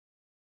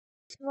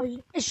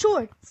It's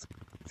short. It's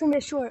gonna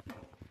be short.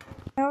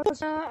 And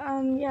also,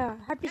 yeah,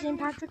 happy St.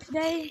 Patrick's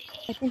Day.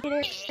 I think it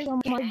is.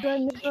 Oh my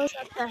goodness, bro,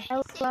 shut the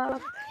hell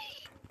up.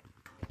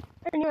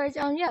 Anyways,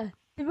 yeah,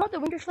 they brought the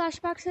winter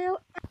flashback sale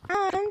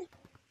and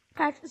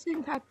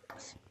St.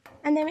 Patrick's,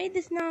 and they made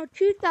this now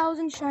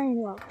 2,000 shiny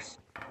rocks,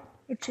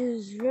 which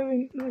is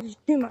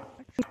too much.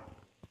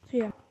 So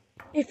yeah,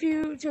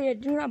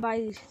 do not buy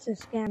these. It's a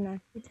scam now.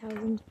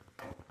 2,000.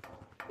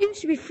 It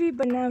used to be free,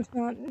 but now it's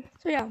not.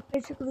 So yeah,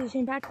 basically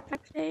St.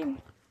 Patrick's Day,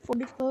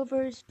 4-leaf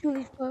clovers,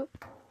 2-leaf clovers,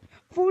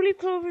 4-leaf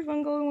clovers,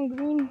 1 gold, 1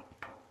 green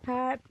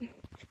hat.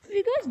 If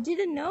you guys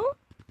didn't know,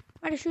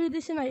 I had to show you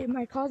this in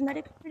my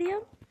cosmetic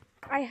video.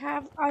 I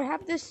have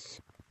the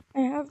St.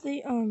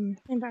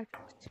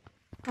 Patrick's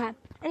hat.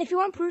 And if you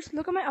want proofs,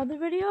 look at my other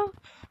video.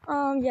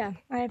 Yeah,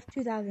 I have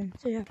 2,000.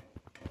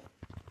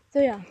 So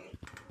yeah,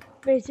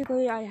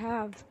 basically I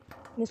have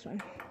this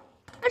one.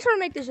 I just want to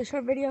make this a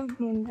short video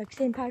on like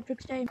St.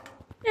 Patrick's Day.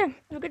 Yeah,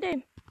 have a good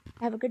day.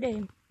 Have a good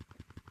day.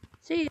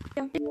 See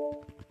ya.